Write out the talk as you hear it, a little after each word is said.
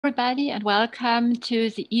Everybody, and welcome to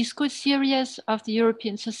the eSchool series of the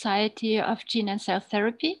European Society of Gene and Cell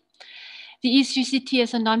Therapy. The ESGCT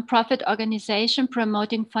is a non-profit organization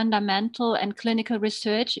promoting fundamental and clinical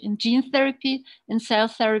research in gene therapy, in cell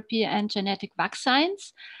therapy, and genetic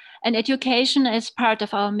vaccines. And education is part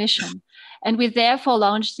of our mission. And we therefore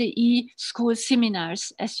launched the eSchool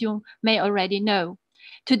seminars, as you may already know.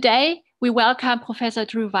 Today, we welcome Professor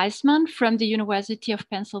Drew Weissman from the University of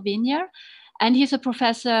Pennsylvania. And he's a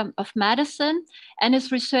professor of medicine, and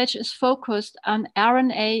his research is focused on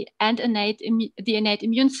RNA and the innate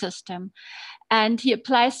immune system. And he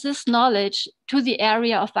applies this knowledge to the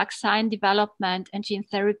area of vaccine development and gene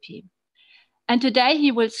therapy. And today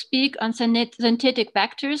he will speak on synthetic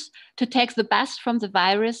vectors to take the best from the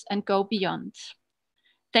virus and go beyond.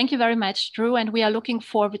 Thank you very much, Drew, and we are looking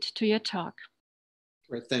forward to your talk.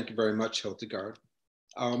 Great, thank you very much, Hildegard.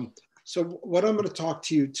 So what I'm going to talk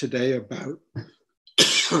to you today about,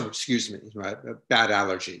 excuse me, right, bad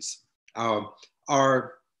allergies,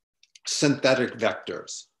 are synthetic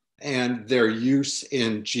vectors and their use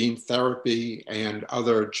in gene therapy and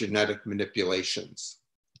other genetic manipulations.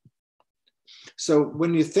 So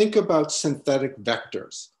when you think about synthetic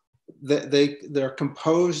vectors, they're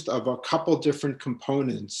composed of a couple different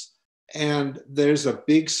components, and there's a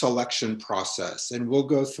big selection process, and we'll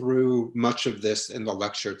go through much of this in the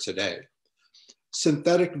lecture today.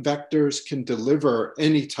 Synthetic vectors can deliver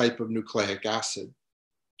any type of nucleic acid.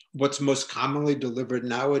 What's most commonly delivered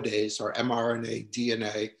nowadays are mRNA,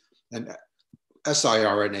 DNA, and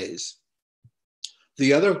siRNAs.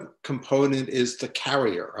 The other component is the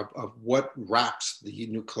carrier of what wraps the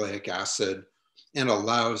nucleic acid and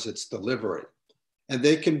allows its delivery. And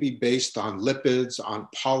they can be based on lipids, on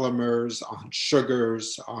polymers, on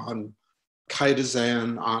sugars, on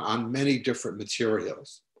chitosan, on many different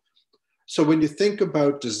materials. So when you think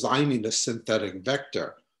about designing a synthetic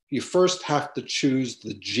vector, you first have to choose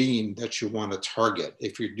the gene that you want to target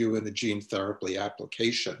if you're doing a gene therapy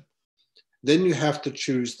application. Then you have to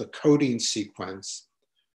choose the coding sequence.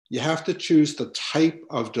 You have to choose the type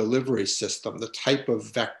of delivery system, the type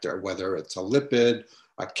of vector, whether it's a lipid,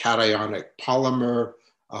 a cationic polymer,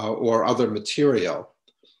 or other material.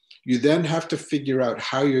 You then have to figure out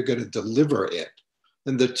how you're going to deliver it.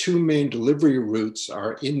 And the two main delivery routes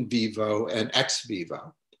are in vivo and ex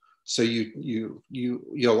vivo. So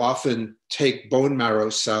you'll often take bone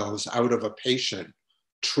marrow cells out of a patient,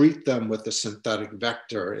 treat them with a synthetic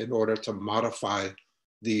vector in order to modify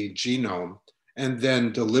the genome, and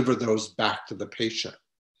then deliver those back to the patient.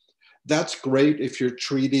 That's great if you're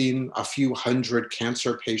treating a few hundred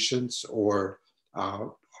cancer patients or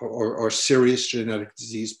serious genetic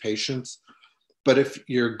disease patients. But if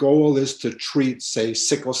your goal is to treat, say,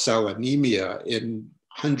 sickle cell anemia in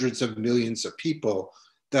hundreds of millions of people,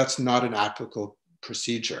 that's not an applicable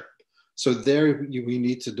procedure. So there we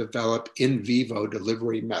need to develop in vivo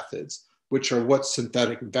delivery methods, which are what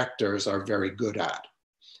synthetic vectors are very good at.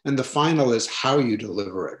 And the final is how you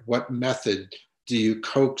deliver it. What method do you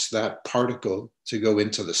coax that particle to go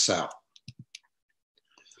into the cell?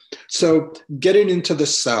 So getting into the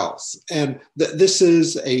cells, and this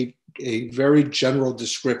is a very general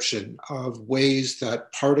description of ways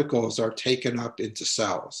that particles are taken up into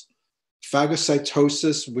cells.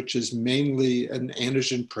 Phagocytosis, which is mainly an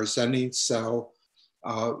antigen-presenting cell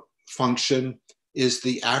function, is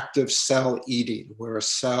the act of cell eating, where a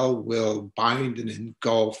cell will bind and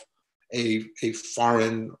engulf a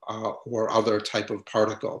foreign or other type of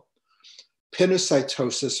particle.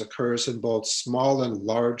 Pinocytosis occurs in both small and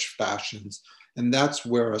large fashions, and that's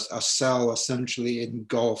where a cell essentially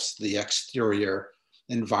engulfs the exterior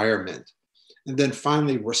environment. And then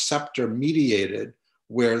finally, receptor-mediated,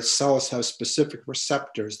 where cells have specific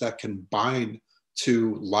receptors that can bind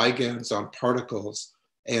to ligands on particles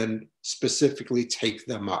and specifically take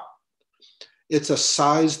them up. It's a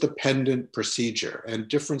size-dependent procedure, and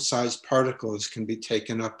different sized particles can be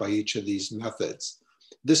taken up by each of these methods.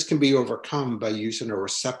 This can be overcome by using a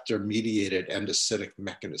receptor-mediated endocytic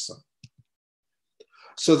mechanism.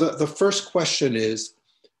 So the first question is,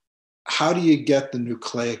 how do you get the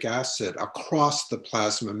nucleic acid across the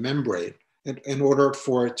plasma membrane in order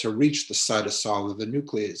for it to reach the cytosol of the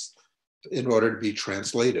nucleus in order to be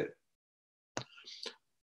translated?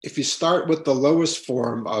 If you start with the lowest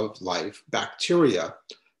form of life, bacteria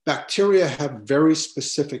have very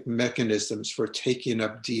specific mechanisms for taking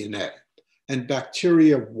up DNA. And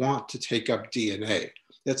bacteria want to take up DNA.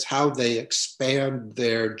 That's how they expand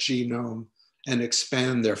their genome and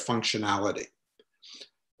expand their functionality.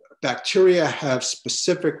 Bacteria have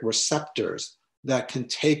specific receptors that can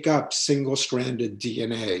take up single-stranded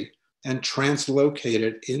DNA and translocate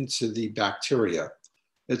it into the bacteria.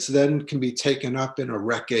 It then can be taken up in a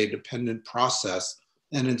RECA-dependent process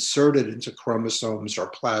and inserted into chromosomes or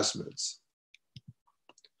plasmids.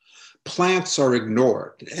 Plants are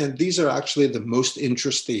ignored, and these are actually the most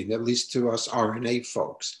interesting, at least to us RNA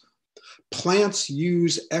folks. Plants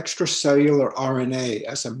use extracellular RNA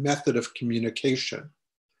as a method of communication.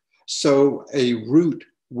 So a root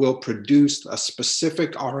will produce a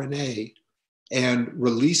specific RNA and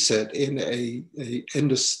release it in an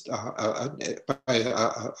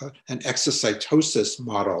exocytosis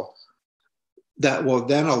model that will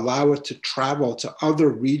then allow it to travel to other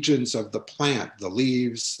regions of the plant, the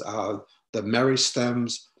leaves, the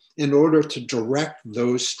meristems, in order to direct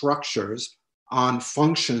those structures on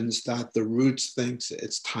functions that the roots thinks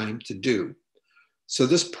it's time to do. So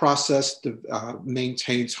this process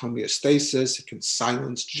maintains homeostasis, it can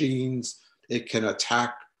silence genes, it can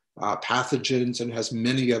attack pathogens, and has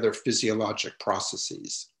many other physiologic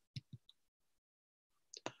processes.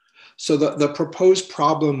 So the proposed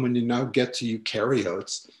problem when you now get to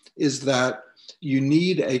eukaryotes is that you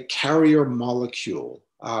need a carrier molecule,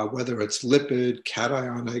 whether it's lipid,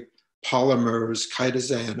 cationic, polymers,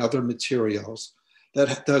 chitosan, and other materials,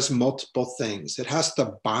 that does multiple things. It has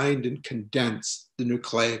to bind and condense the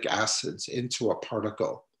nucleic acids into a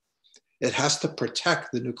particle. It has to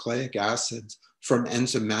protect the nucleic acids from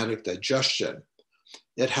enzymatic digestion.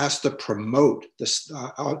 It has to promote this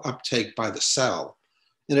uptake by the cell.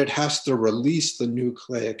 And it has to release the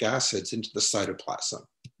nucleic acids into the cytoplasm.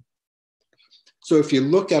 So if you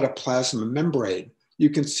look at a plasma membrane, you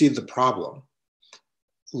can see the problem.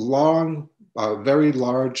 Long, very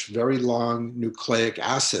large, very long nucleic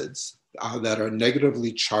acids that are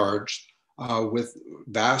negatively charged with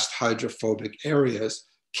vast hydrophobic areas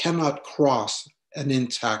cannot cross an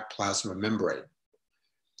intact plasma membrane.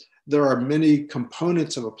 There are many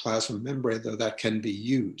components of a plasma membrane, though, that can be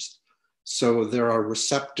used. So there are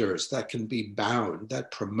receptors that can be bound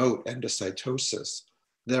that promote endocytosis.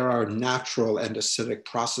 There are natural endocytic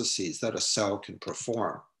processes that a cell can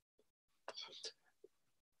perform.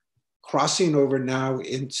 Crossing over now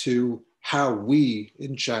into how we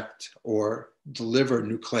inject or deliver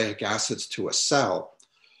nucleic acids to a cell,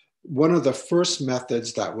 one of the first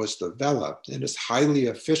methods that was developed and is highly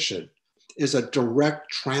efficient is a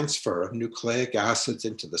direct transfer of nucleic acids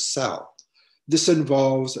into the cell. This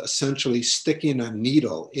involves essentially sticking a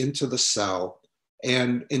needle into the cell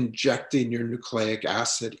and injecting your nucleic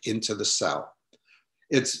acid into the cell.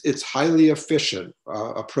 It's highly efficient,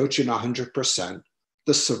 approaching 100%.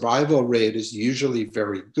 The survival rate is usually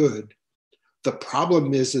very good. The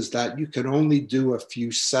problem is that you can only do a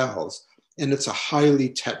few cells, and it's a highly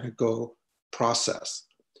technical process.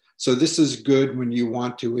 So this is good when you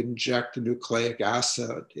want to inject a nucleic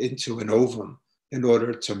acid into an ovum in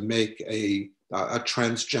order to make a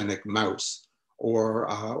transgenic mouse or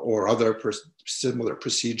other similar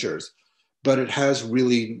procedures. But it has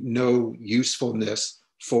really no usefulness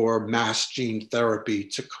for mass gene therapy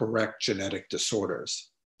to correct genetic disorders.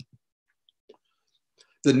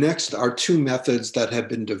 The next are two methods that have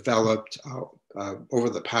been developed over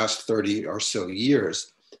the past 30 or so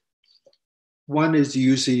years. One is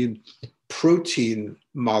using protein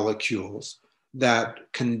molecules that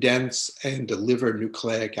condense and deliver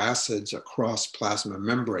nucleic acids across plasma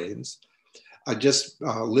membranes. I just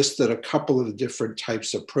listed a couple of different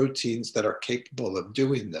types of proteins that are capable of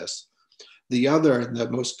doing this. The other, and the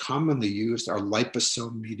most commonly used, are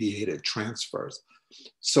liposome-mediated transfers.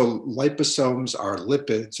 So liposomes are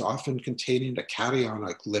lipids, often containing a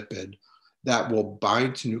cationic lipid that will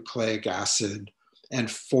bind to nucleic acid and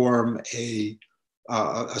form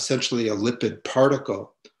essentially a lipid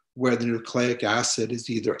particle where the nucleic acid is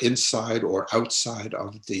either inside or outside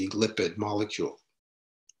of the lipid molecule.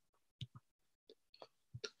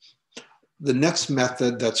 The next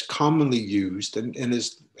method that's commonly used and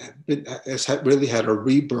has really had a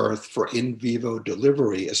rebirth for in vivo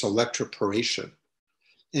delivery is electroporation.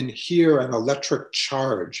 And here an electric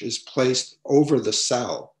charge is placed over the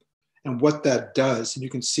cell. And what that does, and you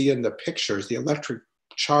can see in the pictures, the electric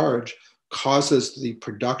charge causes the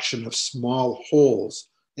production of small holes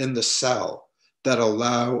in the cell that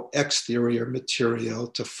allow exterior material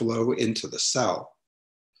to flow into the cell.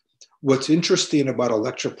 What's interesting about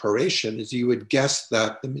electroporation is you would guess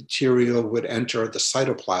that the material would enter the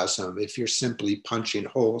cytoplasm if you're simply punching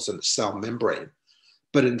holes in the cell membrane.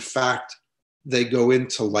 But in fact, they go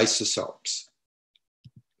into lysosomes.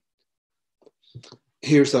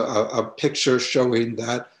 Here's a picture showing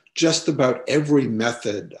that just about every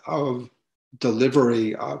method of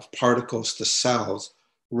delivery of particles to cells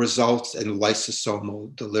results in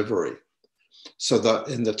lysosomal delivery. So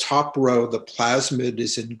in the top row, the plasmid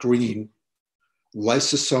is in green.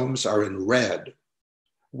 lysosomes are in red.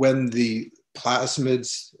 When the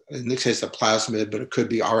plasmids, in this case a plasmid, but it could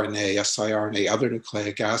be RNA, siRNA, other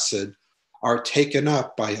nucleic acid, are taken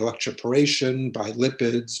up by electroporation, by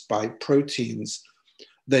lipids, by proteins,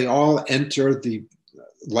 they all enter the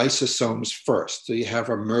lysosomes first. So you have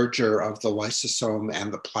a merger of the lysosome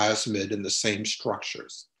and the plasmid in the same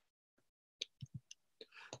structures.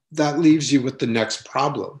 That leaves you with the next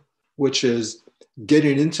problem, which is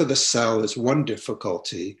getting into the cell is one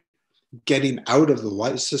difficulty. Getting out of the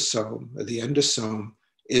lysosome, or the endosome,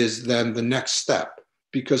 is then the next step,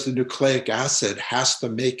 because the nucleic acid has to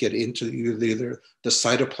make it into either the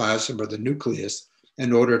cytoplasm or the nucleus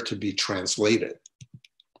in order to be translated.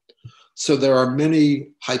 So there are many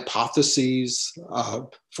hypotheses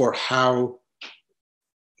for how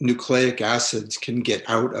nucleic acids can get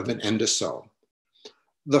out of an endosome.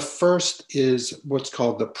 The first is what's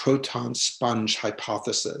called the proton sponge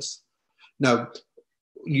hypothesis. Now,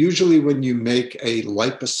 usually when you make a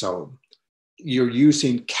liposome, you're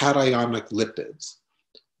using cationic lipids.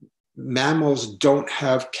 Mammals don't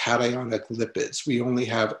have cationic lipids. We only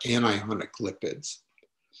have anionic lipids.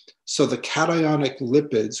 So the cationic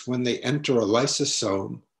lipids, when they enter a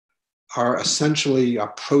lysosome, are essentially a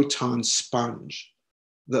proton sponge.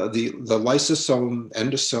 The lysosome,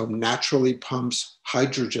 endosome, naturally pumps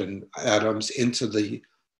hydrogen atoms into the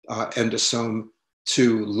endosome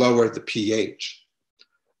to lower the pH.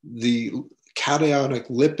 The cationic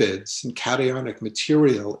lipids and cationic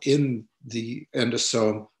material in the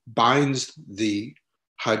endosome binds the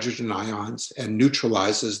hydrogen ions and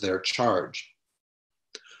neutralizes their charge.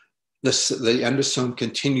 The endosome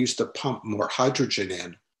continues to pump more hydrogen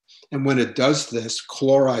in. And when it does this,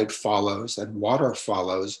 chloride follows and water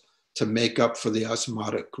follows to make up for the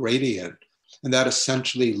osmotic gradient. And that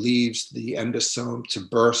essentially leaves the endosome to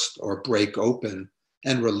burst or break open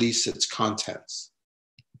and release its contents.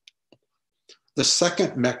 The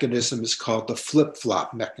second mechanism is called the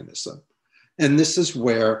flip-flop mechanism. And this is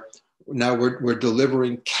where now we're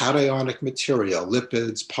delivering cationic material,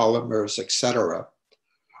 lipids, polymers, etc.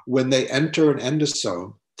 When they enter an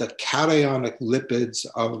endosome, the cationic lipids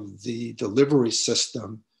of the delivery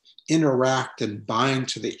system interact and bind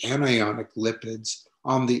to the anionic lipids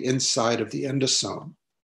on the inside of the endosome.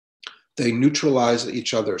 They neutralize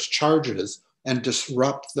each other's charges and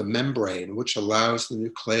disrupt the membrane, which allows the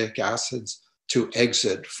nucleic acids to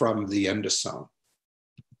exit from the endosome.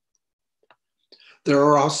 There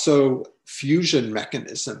are also fusion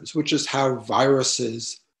mechanisms, which is how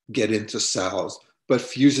viruses get into cells, but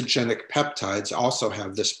fusogenic peptides also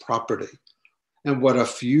have this property. And what a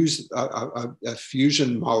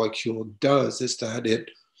fusion molecule does is that it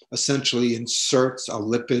essentially inserts a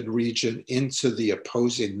lipid region into the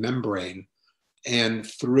opposing membrane, and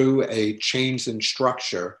through a change in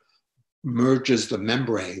structure, merges the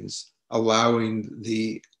membranes, allowing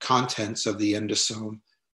the contents of the endosome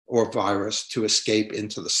or virus to escape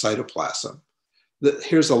into the cytoplasm.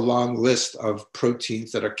 Here's a long list of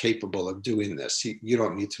proteins that are capable of doing this. You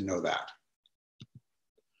don't need to know that.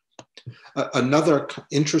 Another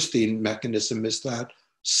interesting mechanism is that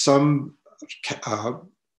some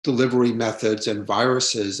delivery methods and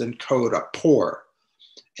viruses encode a pore,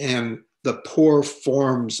 and the pore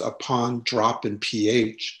forms upon drop in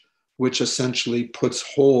pH, which essentially puts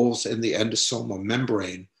holes in the endosomal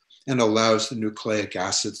membrane and allows the nucleic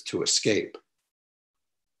acids to escape.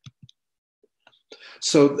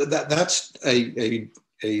 So that's a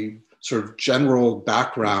sort of general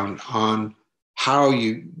background on how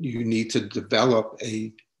you need to develop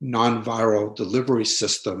a non-viral delivery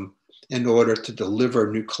system in order to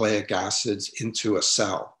deliver nucleic acids into a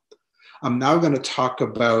cell. I'm now going to talk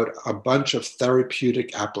about a bunch of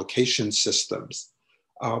therapeutic application systems.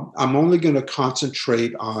 I'm only going to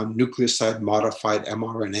concentrate on nucleoside-modified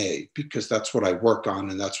mRNA because that's what I work on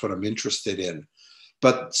and that's what I'm interested in.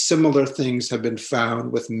 But similar things have been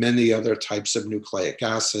found with many other types of nucleic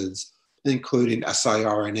acids, including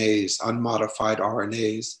siRNAs, unmodified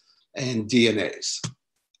RNAs, and DNAs.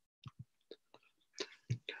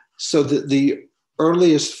 So the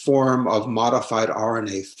earliest form of modified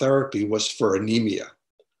RNA therapy was for anemia.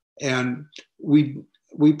 And we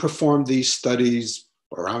performed these studies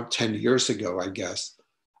around 10 years ago, I guess,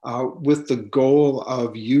 with the goal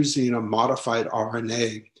of using a modified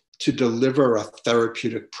RNA to deliver a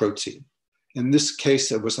therapeutic protein. In this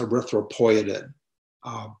case, it was erythropoietin.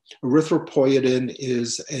 Erythropoietin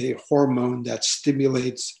is a hormone that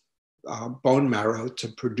stimulates bone marrow to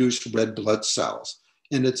produce red blood cells,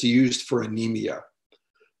 and it's used for anemia.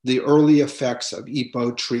 The early effects of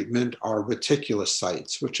EPO treatment are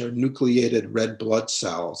reticulocytes, which are nucleated red blood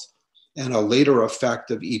cells, And a later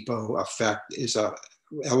effect of EPO effect is a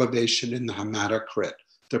elevation in the hematocrit,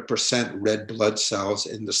 the percent red blood cells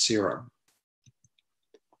in the serum.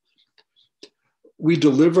 We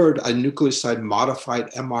delivered a nucleoside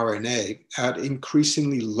modified mRNA at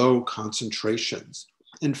increasingly low concentrations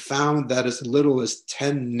and found that as little as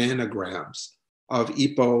 10 nanograms of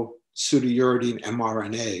EPO pseudouridine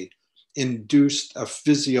mRNA induced a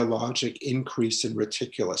physiologic increase in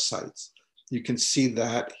reticulocytes. You can see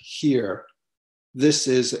that here. This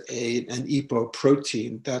is an EPO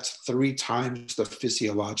protein that's 3 times the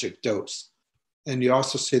physiologic dose. And you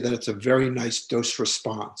also see that it's a very nice dose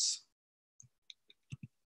response.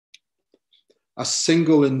 A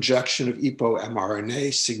single injection of EPO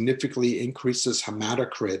mRNA significantly increases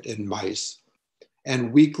hematocrit in mice,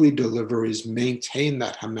 and weekly deliveries maintain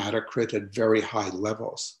that hematocrit at very high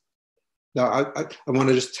levels. Now, I want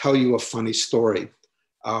to just tell you a funny story.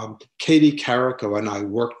 Katie Carrico and I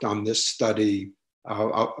worked on this study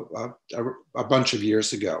a bunch of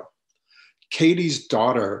years ago. Katie's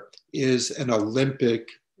daughter is an Olympic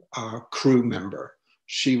crew member.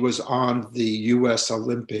 She was on the US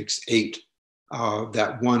Olympics 8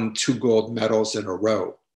 that won 2 gold medals in a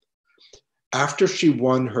row. After she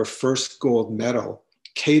won her first gold medal,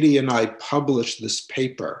 Katie and I published this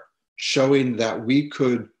paper showing that we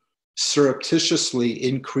could surreptitiously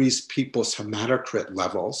increase people's hematocrit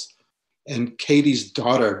levels. And Katie's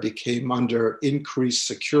daughter became under increased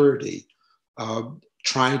security,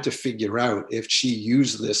 trying to figure out if she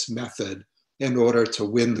used this method in order to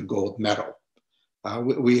win the gold medal.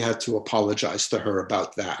 We had to apologize to her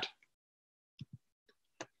about that.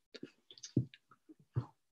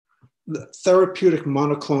 The therapeutic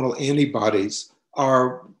monoclonal antibodies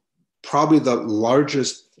are probably the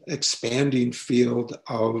largest expanding field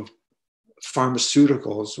of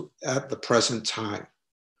pharmaceuticals at the present time.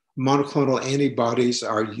 Monoclonal antibodies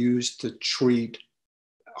are used to treat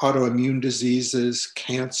autoimmune diseases,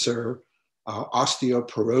 cancer,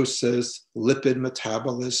 osteoporosis, lipid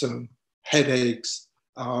metabolism, headaches,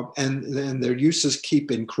 and their uses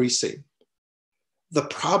keep increasing. The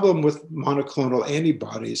problem with monoclonal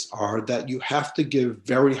antibodies are that you have to give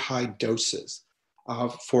very high doses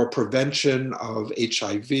for prevention of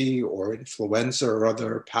HIV or influenza or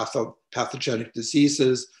other pathogenic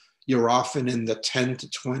diseases. You're often in the 10 to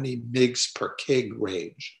 20 mg per kg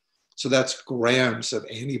range. So that's grams of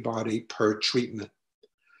antibody per treatment.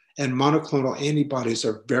 And monoclonal antibodies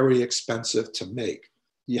are very expensive to make.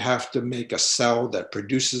 You have to make a cell that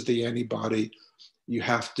produces the antibody. You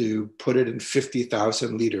have to put it in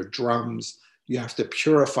 50,000 liter drums. You have to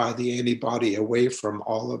purify the antibody away from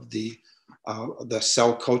all of the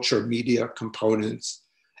cell culture media components.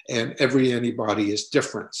 And every antibody is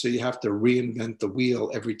different. So you have to reinvent the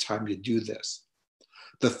wheel every time you do this.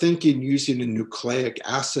 The thinking using a nucleic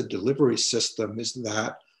acid delivery system is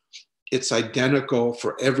that it's identical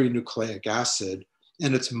for every nucleic acid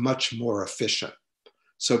and it's much more efficient.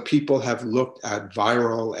 So people have looked at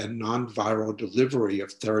viral and non-viral delivery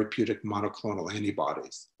of therapeutic monoclonal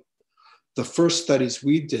antibodies. The first studies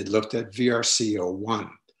we did looked at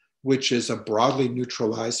VRC01, which is a broadly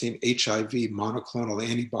neutralizing HIV monoclonal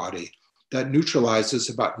antibody that neutralizes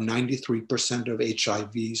about 93% of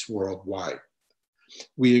HIVs worldwide.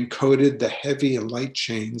 We encoded the heavy and light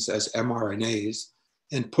chains as mRNAs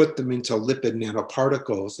and put them into lipid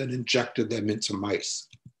nanoparticles and injected them into mice.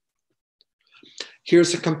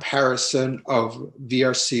 Here's a comparison of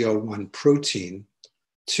VRC01 protein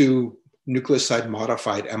to nucleoside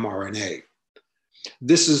modified mRNA.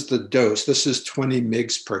 This is the dose. This is 20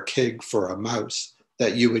 mg per kg for a mouse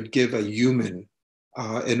that you would give a human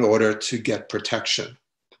in order to get protection.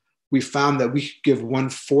 We found that we could give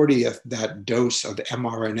 1/40th that dose of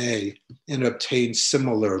mRNA and obtain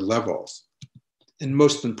similar levels. And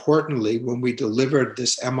most importantly, when we delivered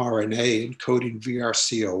this mRNA encoding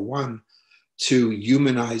VRC01 to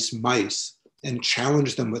humanize mice and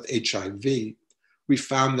challenge them with HIV, we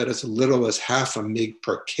found that as little as 0.5 mg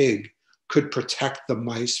per kg could protect the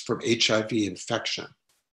mice from HIV infection.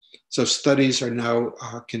 So studies are now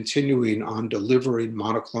continuing on delivering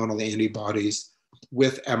monoclonal antibodies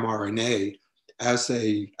with mRNA as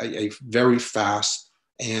a very fast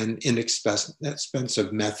and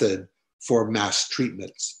inexpensive method for mass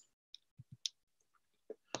treatments.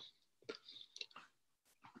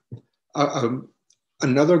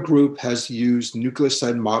 Another group has used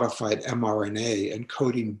nucleoside modified mRNA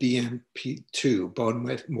encoding BMP2, bone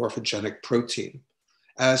morphogenic protein,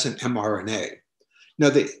 as an mRNA. Now,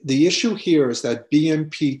 the issue here is that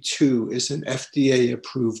BMP2 is an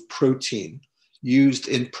FDA-approved protein used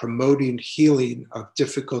in promoting healing of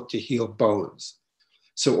difficult to heal bones.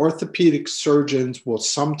 So orthopedic surgeons will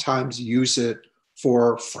sometimes use it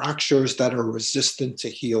for fractures that are resistant to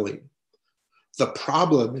healing. The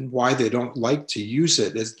problem and why they don't like to use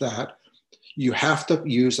it is that you have to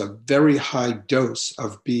use a very high dose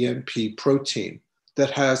of BMP protein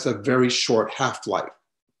that has a very short half-life.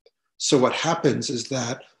 So what happens is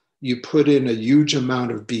that you put in a huge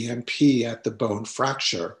amount of BMP at the bone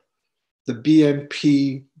fracture. The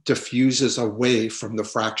BMP diffuses away from the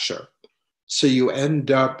fracture. So you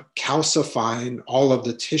end up calcifying all of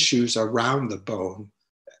the tissues around the bone,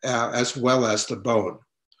 as well as the bone.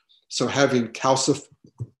 So having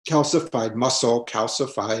calcified muscle,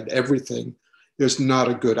 calcified everything, is not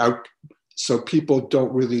a good outcome. So people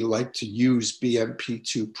don't really like to use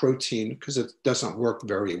BMP2 protein because it doesn't work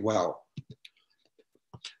very well.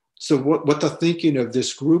 So what the thinking of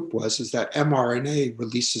this group was is that mRNA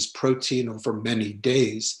releases protein over many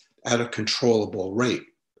days at a controllable rate.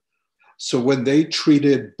 So when they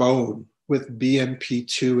treated bone with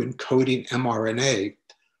BMP2 encoding mRNA,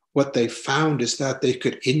 what they found is that they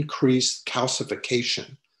could increase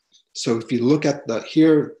calcification. So if you look at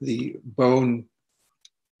here, the bone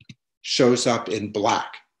shows up in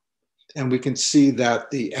black. And we can see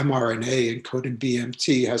that the mRNA encoding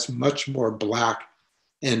BMT has much more black.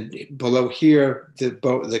 And below here, the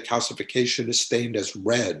calcification is stained as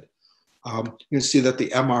red. You can see that the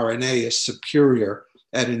mRNA is superior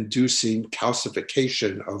at inducing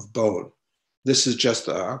calcification of bone. This is just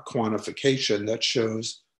a quantification that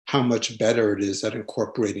shows how much better it is at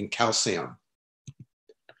incorporating calcium.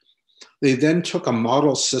 They then took a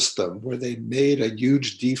model system where they made a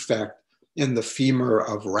huge defect in the femur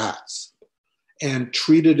of rats and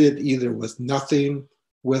treated it either with nothing,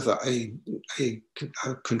 with a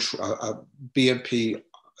BMP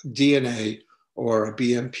DNA or a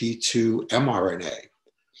BMP2 mRNA.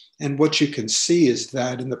 And what you can see is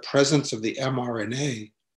that in the presence of the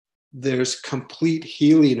mRNA, there's complete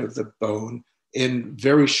healing of the bone in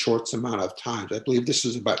very short amount of time. I believe this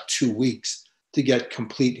was about 2 weeks to get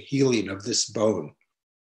complete healing of this bone.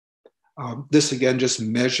 This again just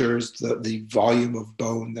measures the volume of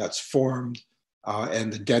bone that's formed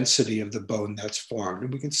and the density of the bone that's formed.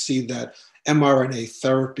 And we can see that mRNA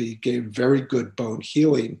therapy gave very good bone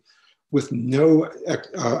healing with no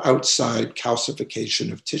outside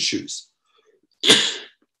calcification of tissues.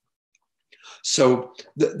 So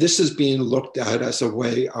this is being looked at as a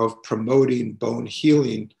way of promoting bone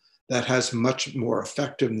healing that has much more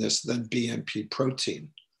effectiveness than BMP protein.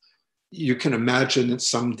 You can imagine that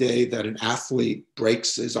someday that an athlete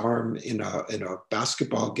breaks his arm in a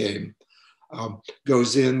basketball game,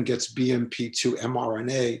 goes in, gets BMP2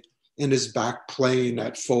 mRNA, and is back playing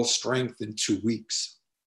at full strength in 2 weeks.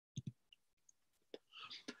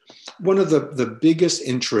 One of the biggest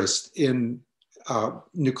interests in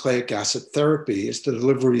nucleic acid therapy is the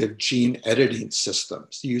delivery of gene editing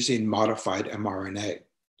systems using modified mRNA.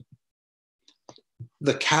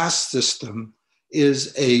 The Cas system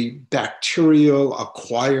is a bacterial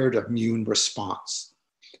acquired immune response,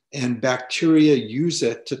 and bacteria use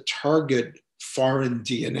it to target foreign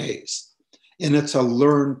DNAs, and it's a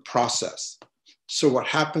learned process. So what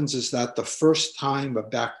happens is that the first time a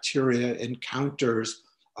bacteria encounters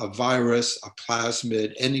a virus, a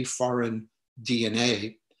plasmid, any foreign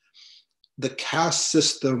DNA, the Cas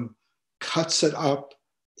system cuts it up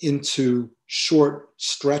into short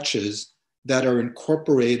stretches that are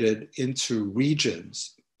incorporated into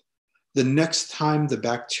regions. The next time the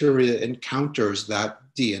bacteria encounters that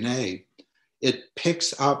DNA, it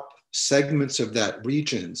picks up segments of that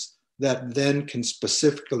regions that then can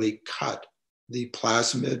specifically cut the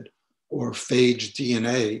plasmid or phage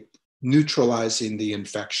DNA, neutralizing the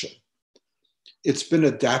infection. It's been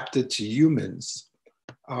adapted to humans,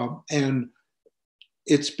 and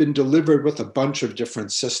it's been delivered with a bunch of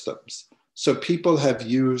different systems. So people have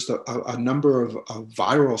used a number of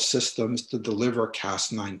viral systems to deliver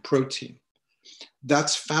Cas9 protein.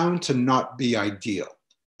 That's found to not be ideal.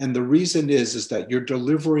 And the reason is that you're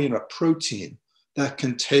delivering a protein that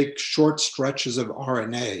can take short stretches of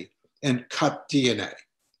RNA and cut DNA.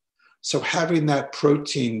 So having that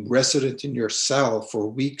protein resident in your cell for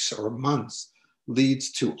weeks or months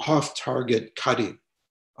leads to off-target cutting.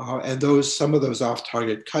 And some of those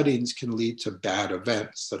off-target cuttings can lead to bad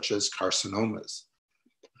events, such as carcinomas.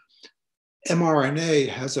 mRNA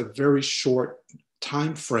has a very short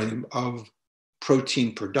time frame of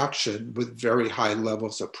protein production with very high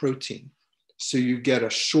levels of protein. So you get a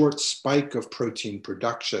short spike of protein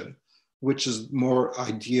production, which is more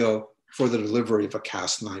ideal for the delivery of a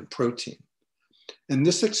Cas9 protein. In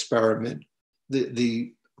this experiment,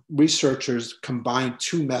 the researchers combined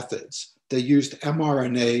two methods. they used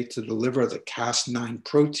mRNA to deliver the Cas9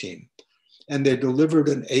 protein, and they delivered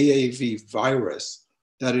an AAV virus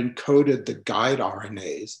that encoded the guide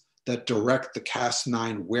RNAs that direct the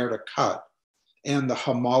Cas9 where to cut, and the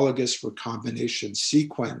homologous recombination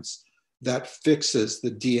sequence that fixes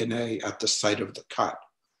the DNA at the site of the cut.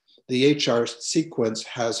 The HR sequence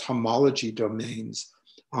has homology domains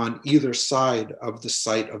on either side of the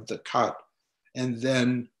site of the cut, and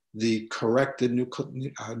then the corrected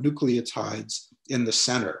nucleotides in the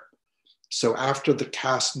center. So after the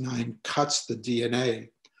Cas9 cuts the DNA,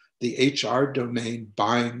 the HR domain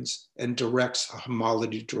binds and directs a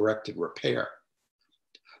homology-directed repair.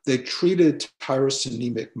 They treated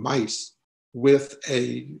tyrosinemic mice with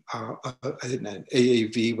an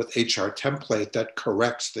AAV with HR template that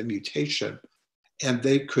corrects the mutation, and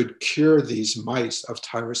they could cure these mice of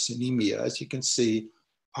tyrosinemia, as you can see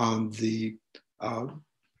on the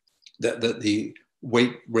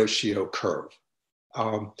weight ratio curve.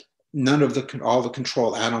 All the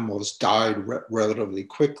control animals died relatively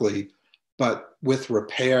quickly, but with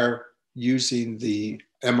repair using the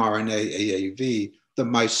mRNA AAV, the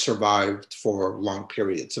mice survived for long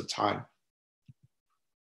periods of time.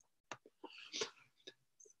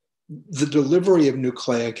 The delivery of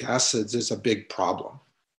nucleic acids is a big problem.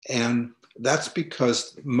 And that's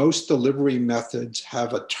because most delivery methods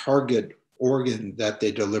have a target organ that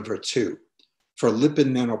they deliver to. For lipid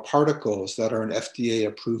nanoparticles that are an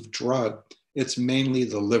FDA-approved drug, it's mainly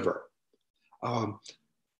the liver.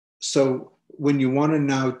 So when you want to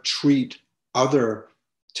now treat other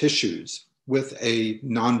tissues with a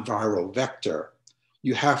non-viral vector,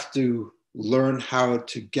 you have to learn how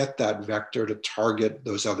to get that vector to target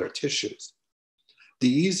those other tissues. The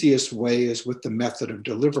easiest way is with the method of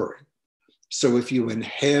delivery. So if you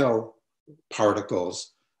inhale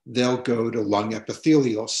particles, they'll go to lung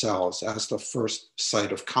epithelial cells as the first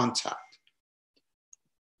site of contact.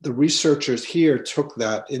 The researchers here took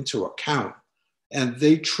that into account, and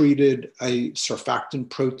they treated a surfactant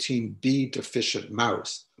protein B deficient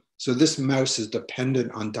mouse. So this mouse is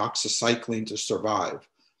dependent on doxycycline to survive.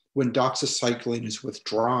 When doxycycline is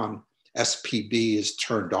withdrawn, SPB is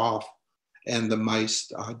turned off, and the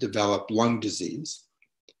mice develop lung disease.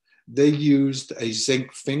 They used a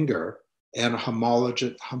zinc finger and a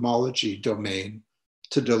homology domain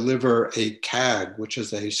to deliver a CAG, which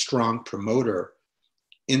is a strong promoter,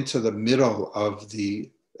 into the middle of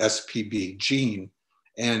the SPB gene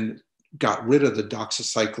and got rid of the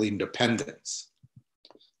doxycycline dependence.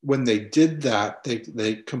 When they did that,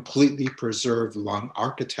 they completely preserved lung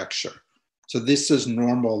architecture. So this is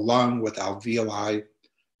normal lung with alveoli.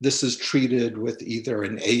 This is treated with either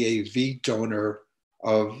an AAV donor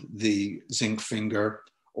of the zinc finger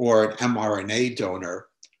or an mRNA donor.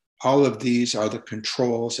 All of these are the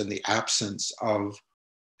controls in the absence of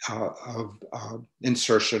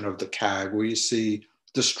insertion of the CAG, where you see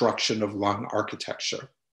destruction of lung architecture.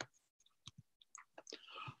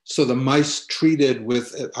 So the mice treated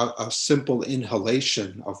with a simple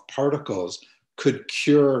inhalation of particles could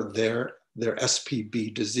cure their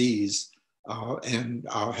SPB disease and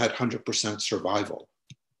had 100% survival.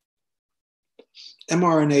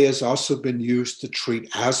 mRNA has also been used to treat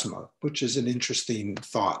asthma, which is an interesting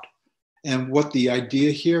thought. And what the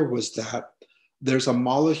idea here was that there's a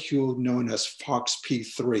molecule known as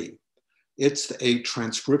FOXP3. It's a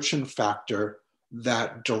transcription factor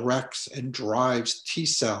that directs and drives T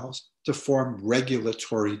cells to form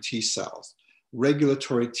regulatory T cells.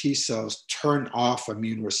 Regulatory T cells turn off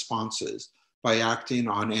immune responses by acting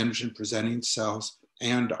on antigen-presenting cells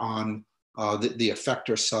and on the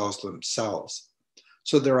effector cells themselves.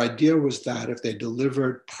 So their idea was that if they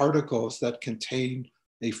delivered particles that contain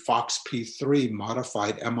a FOXP3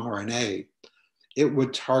 modified mRNA, it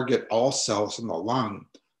would target all cells in the lung,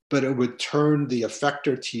 but it would turn the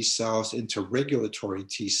effector T cells into regulatory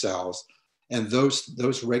T cells, and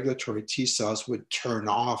those regulatory T cells would turn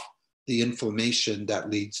off the inflammation that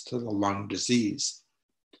leads to the lung disease.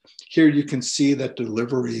 Here you can see that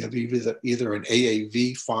delivery of either an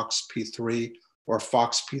AAV FOXP3 or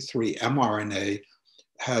FOXP3 mRNA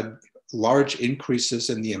had large increases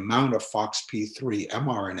in the amount of FOXP3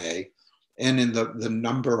 mRNA and in the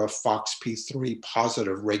number of FOXP3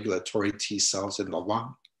 positive regulatory T cells in the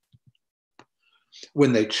lung.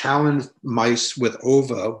 When they challenged mice with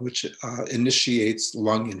ova, which initiates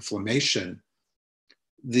lung inflammation,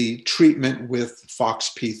 the treatment with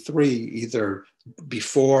FOXP3, either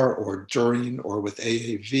before or during or with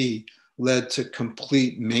AAV, led to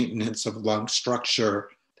complete maintenance of lung structure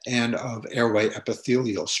and of airway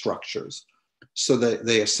epithelial structures. So that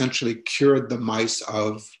they essentially cured the mice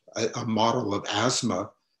of a model of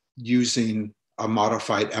asthma using a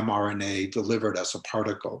modified mRNA delivered as a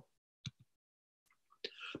particle.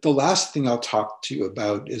 The last thing I'll talk to you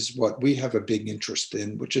about is what we have a big interest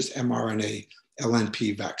in, which is mRNA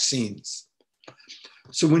LNP vaccines.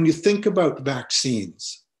 So when you think about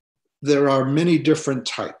vaccines, there are many different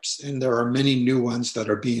types, and there are many new ones that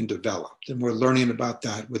are being developed. And we're learning about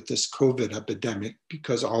that with this COVID epidemic,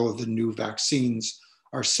 because all of the new vaccines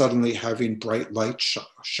are suddenly having bright light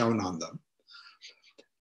shown on them.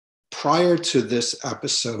 Prior to this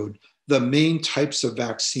episode, the main types of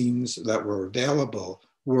vaccines that were available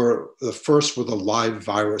were, the first were the live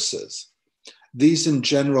viruses. These in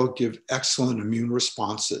general give excellent immune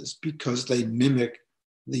responses because they mimic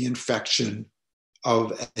the infection of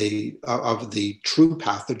the true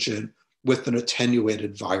pathogen with an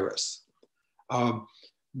attenuated virus.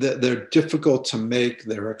 They're difficult to make,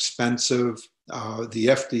 they're expensive, the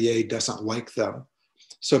FDA doesn't like them.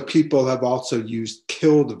 So people have also used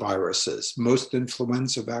killed viruses. Most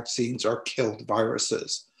influenza vaccines are killed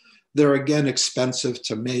viruses. They're again expensive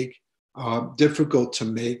to make, difficult to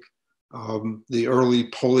make. The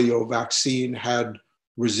early polio vaccine had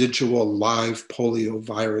residual live polio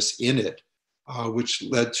virus in it, which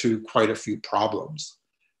led to quite a few problems.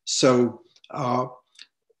 So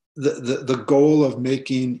the goal of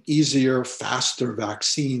making easier, faster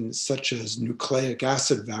vaccines, such as nucleic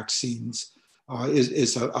acid vaccines,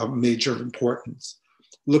 is a major importance.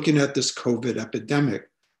 Looking at this COVID epidemic,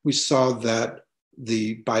 we saw that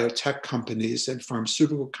the biotech companies and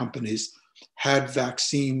pharmaceutical companies had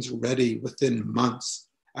vaccines ready within months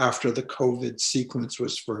after the COVID sequence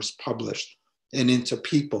was first published and into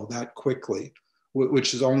people that quickly,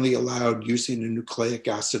 which is only allowed using a nucleic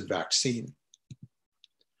acid vaccine.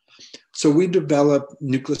 So we developed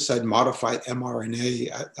nucleoside modified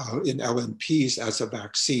mRNA in LNPs as a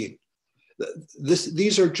vaccine.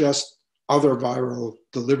 These are just other viral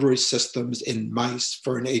delivery systems in mice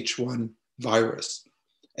for an H1 virus.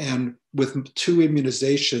 And with 2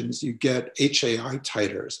 immunizations, you get HAI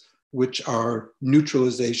titers, which are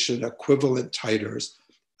neutralization equivalent titers,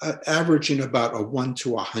 averaging about a 1 to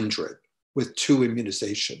 100 with 2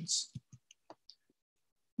 immunizations.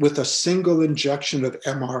 With a single injection of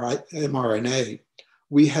mRNA,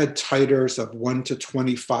 we had titers of 1 to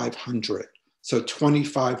 2,500, so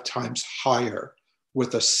 25 times higher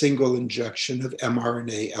with a single injection of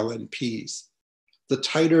mRNA LNPs. The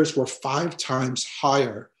titers were 5 times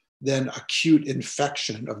higher than acute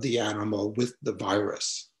infection of the animal with the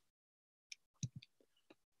virus.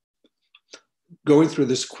 Going through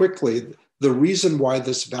this quickly, the reason why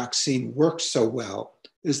this vaccine works so well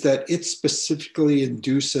is that it specifically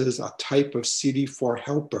induces a type of CD4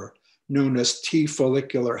 helper known as T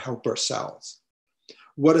follicular helper cells.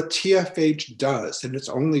 What a TFH does, and its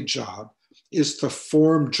only job, is to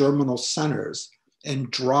form germinal centers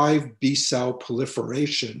and drive B cell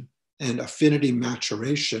proliferation and affinity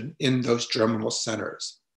maturation in those germinal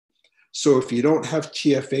centers. So if you don't have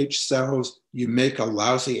TFH cells, you make a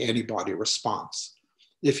lousy antibody response.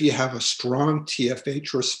 If you have a strong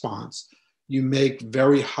TFH response, you make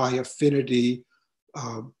very high affinity,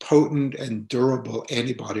 potent and durable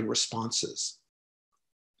antibody responses.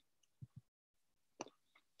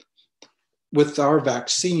 With our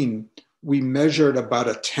vaccine, we measured about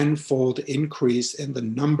a 10-fold increase in the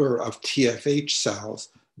number of TFH cells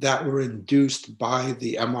that were induced by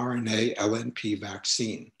the mRNA LNP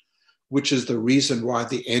vaccine, which is the reason why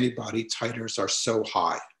the antibody titers are so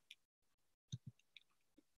high.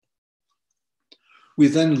 We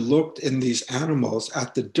then looked in these animals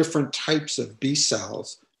at the different types of B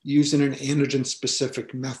cells using an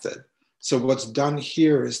antigen-specific method. So what's done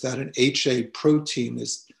here is that an HA protein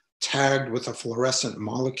is tagged with a fluorescent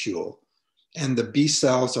molecule, and the B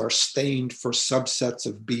cells are stained for subsets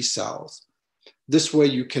of B cells. This way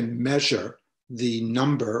you can measure the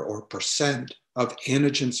number or percent of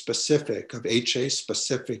antigen-specific, of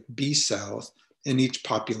HA-specific B cells in each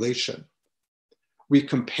population. We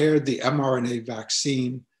compared the mRNA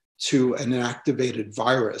vaccine to an inactivated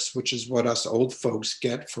virus, which is what us old folks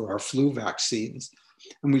get for our flu vaccines.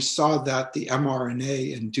 And we saw that the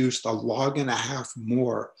mRNA induced 1.5 logs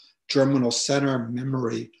more germinal center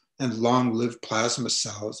memory and long-lived plasma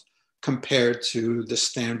cells compared to the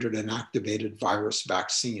standard inactivated virus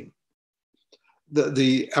vaccine.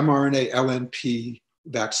 The mRNA LNP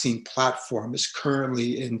vaccine platform is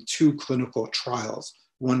currently in 2 clinical trials,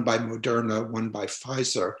 one by Moderna, one by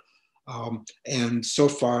Pfizer. And so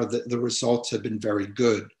far, the results have been very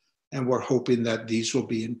good. And we're hoping that these will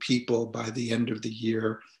be in people by the end of the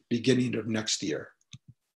year, beginning of next year.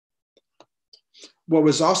 What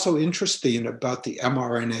was also interesting about the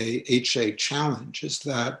mRNA HA challenge is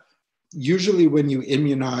that Usually when you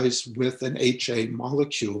immunize with an HA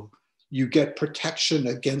molecule, you get protection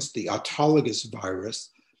against the autologous virus,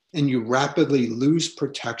 and you rapidly lose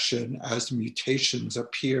protection as mutations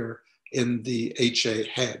appear in the HA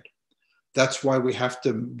head. That's why we have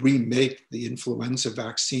to remake the influenza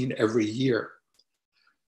vaccine every year.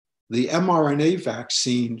 The mRNA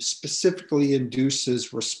vaccine specifically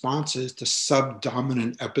induces responses to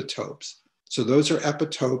subdominant epitopes. So those are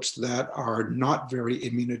epitopes that are not very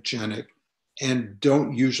immunogenic and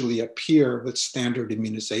don't usually appear with standard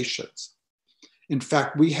immunizations. In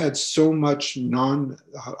fact, we had so much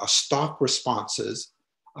stock responses,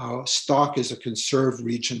 stock is a conserved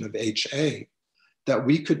region of HA, that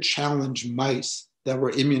we could challenge mice that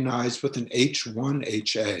were immunized with an H1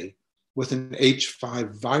 HA, with an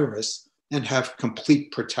H5 virus, and have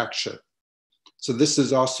complete protection. So this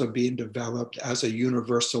is also being developed as a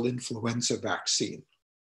universal influenza vaccine.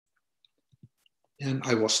 And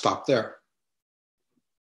I will stop there.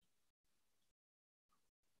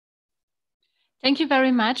 Thank you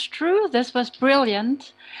very much, Drew. This was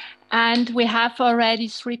brilliant. And we have already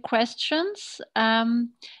 3 questions.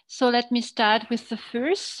 So let me start with the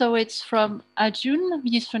first. So it's from Arjun,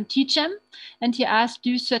 he's from TGEM, and he asked,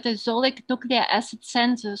 do cytosolic nucleic acid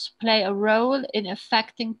sensors play a role in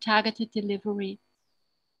affecting targeted delivery?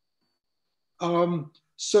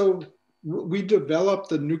 So we developed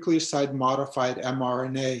the nucleoside modified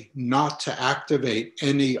mRNA not to activate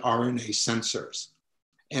any RNA sensors.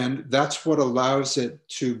 And that's what allows it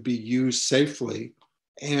to be used safely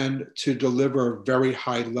and to deliver very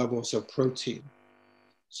high levels of protein.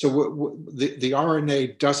 So the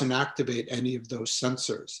RNA doesn't activate any of those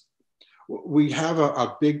sensors. We have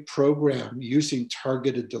a big program using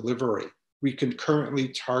targeted delivery. We can currently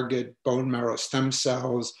target bone marrow stem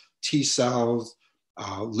cells, T cells,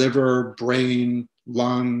 liver, brain,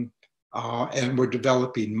 lung, and we're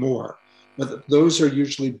developing more. But those are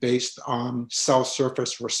usually based on cell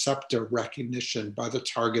surface receptor recognition by the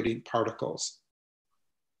targeting particles.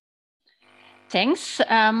 Thanks.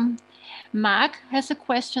 Mark has a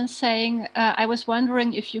question saying, I was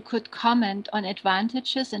wondering if you could comment on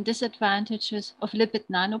advantages and disadvantages of lipid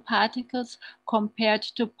nanoparticles compared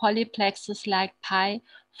to polyplexes like Pi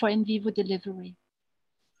for in vivo delivery.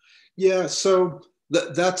 Yeah, so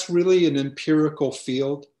that's really an empirical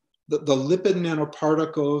field. The lipid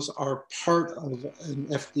nanoparticles are part of an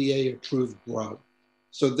FDA-approved drug.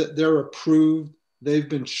 So that they're approved, they've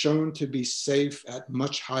been shown to be safe at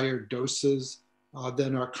much higher doses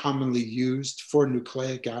than are commonly used for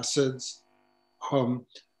nucleic acids.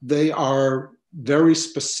 They are very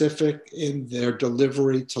specific in their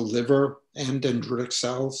delivery to liver and dendritic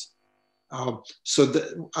cells. So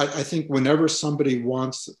I think whenever somebody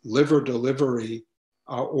wants liver delivery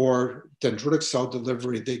or dendritic cell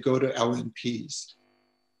delivery, they go to LNPs.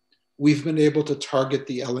 We've been able to target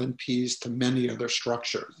the LNPs to many other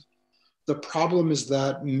structures. The problem is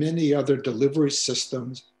that many other delivery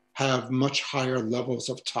systems have much higher levels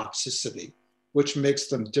of toxicity, which makes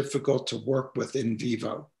them difficult to work with in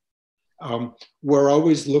vivo. We're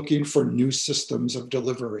always looking for new systems of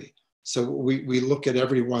delivery. So we look at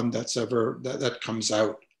every one that's ever, that comes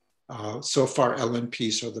out. So far,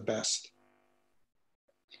 LNPs are the best.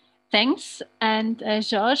 Thanks. And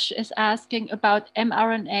George is asking about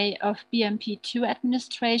mRNA of BMP2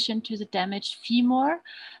 administration to the damaged femur.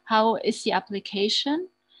 How is the application?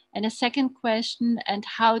 And a second question, and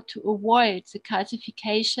how to avoid the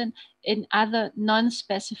calcification in other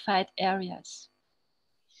non-specified areas.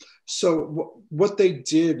 So what they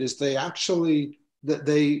did is they actually,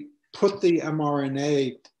 they put the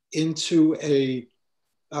mRNA into a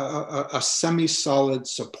semi-solid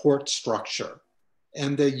support structure.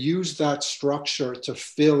 And they use that structure to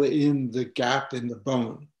fill in the gap in the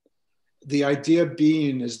bone. The idea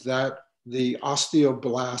being is that the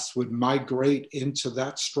osteoblasts would migrate into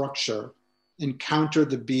that structure, encounter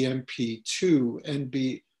the BMP2, and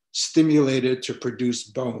be stimulated to produce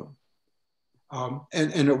bone.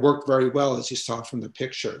 And it worked very well, as you saw from the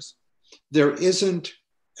pictures. There isn't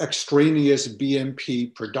extraneous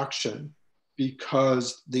BMP production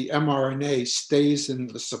because the mRNA stays in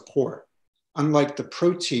the support. Unlike the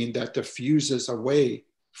protein that diffuses away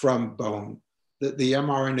from bone, the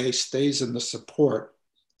mRNA stays in the support.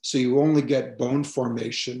 So you only get bone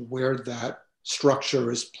formation where that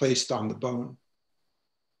structure is placed on the bone.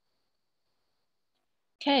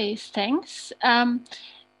 Okay, thanks.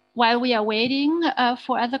 While we are waiting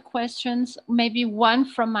for other questions, maybe one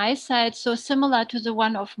from my side, so similar to the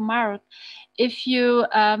one of Mark, if you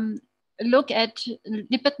look at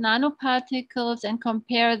lipid nanoparticles and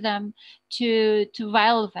compare them to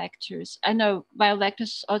viral vectors. I know viral vectors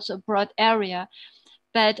is also a broad area,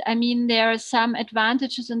 But I mean, there are some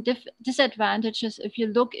advantages and disadvantages if you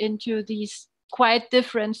look into these quite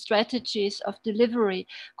different strategies of delivery.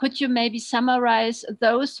 Could you maybe summarize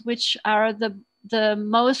those which are the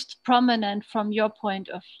most prominent from your point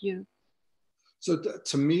of view? So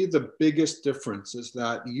to me, the biggest difference is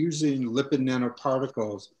that using lipid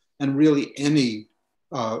nanoparticles and really any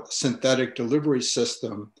synthetic delivery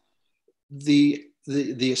system, the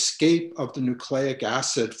escape of the nucleic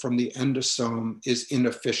acid from the endosome is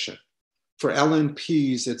inefficient. For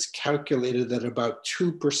LNPs, it's calculated that about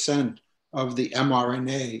 2% of the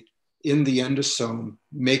mRNA in the endosome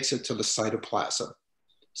makes it to the cytoplasm.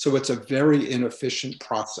 So it's a very inefficient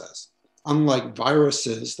process. Unlike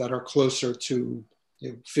viruses that are closer to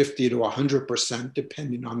 50 to 100%,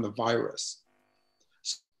 depending on the virus.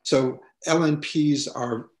 So LNPs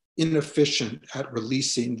are inefficient at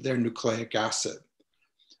releasing their nucleic acid.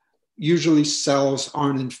 Usually cells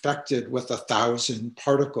aren't infected with 1,000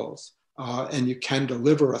 particles, and you can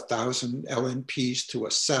deliver 1,000 LNPs to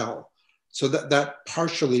a cell. So that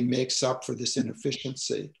partially makes up for this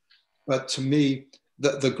inefficiency. But to me,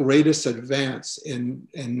 the greatest advance in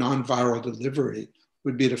non-viral delivery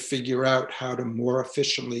would be to figure out how to more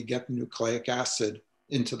efficiently get nucleic acid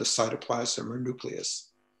into the cytoplasm or nucleus.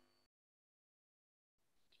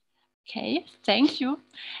 Okay, thank you.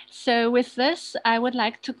 So with this, I would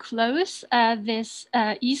like to close this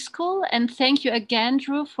eSchool, and thank you again,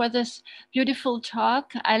 Drew, for this beautiful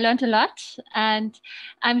talk. I learned a lot, and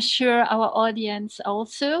I'm sure our audience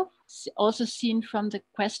also seen from the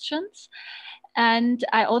questions. And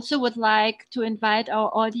I also would like to invite our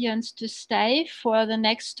audience to stay for the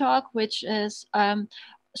next talk, which is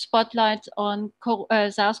spotlight on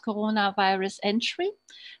SARS coronavirus entry,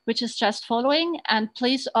 which is just following. And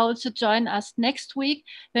please also join us next week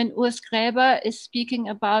when Urs Gräber is speaking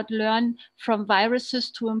about learn from viruses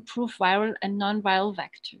to improve viral and non-viral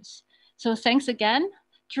vectors. So thanks again,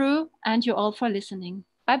 Drew, and you all for listening.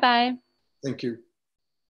 Bye-bye. Thank you.